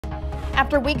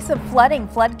After weeks of flooding,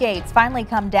 floodgates finally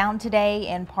come down today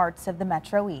in parts of the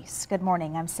Metro East. Good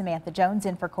morning. I'm Samantha Jones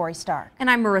in for Corey Stark. And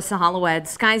I'm Marissa Hollowed.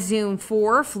 Sky Zoom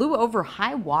 4 flew over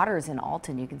high waters in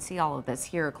Alton. You can see all of this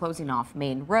here, closing off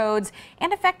main roads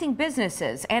and affecting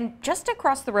businesses. And just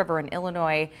across the river in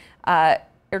Illinois,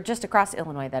 or just across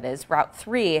Illinois, that is, Route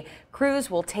 3,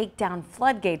 crews will take down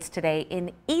floodgates today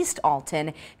in East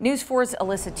Alton. News 4's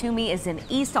Alyssa Toomey is in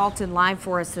East Alton live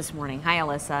for us this morning. Hi,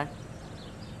 Alyssa.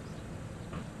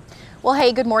 Well,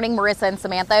 hey, good morning, Marissa and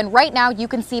Samantha. And right now you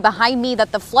can see behind me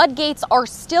that the floodgates are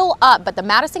still up, but the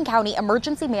Madison County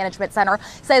Emergency Management Center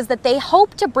says that they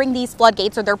hope to bring these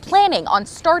floodgates, or they're planning on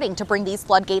starting to bring these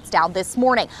floodgates down this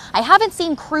morning. I haven't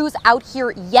seen crews out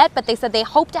here yet, but they said they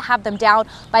hope to have them down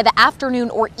by the afternoon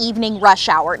or evening rush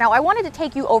hour. Now, I wanted to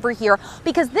take you over here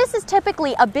because this is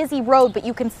typically a busy road, but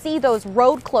you can see those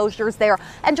road closures there.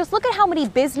 And just look at how many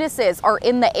businesses are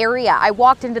in the area. I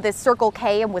walked into this Circle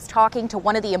K and was talking to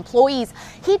one of the employees.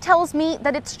 He tells me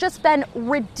that it's just been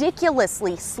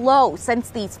ridiculously slow since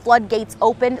these floodgates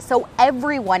opened, so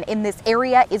everyone in this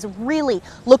area is really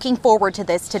looking forward to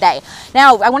this today.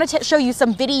 Now, I want to show you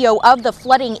some video of the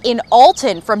flooding in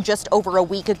Alton from just over a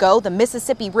week ago. The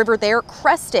Mississippi River there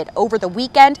crested over the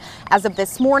weekend. As of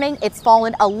this morning, it's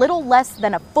fallen a little less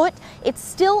than a foot. It's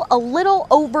still a little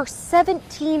over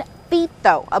 17 feet,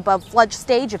 though, above flood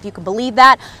stage, if you can believe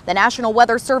that. The National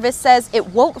Weather Service says it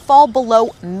won't fall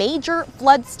below major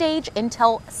flood stage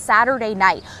until Saturday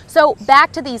night. So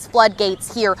back to these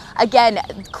floodgates here. Again,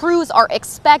 crews are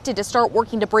expected to start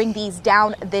working to bring these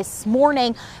down this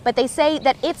morning, but they say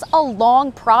that it's a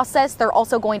long process. They're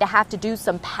also going to have to do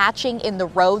some patching in the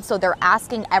road, so they're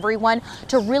asking everyone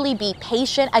to really be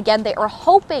patient. Again, they are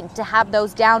hoping to have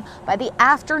those down by the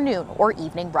afternoon or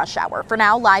evening rush hour. For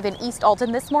now, live in East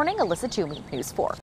Alton this morning, Alyssa Toomey, News 4.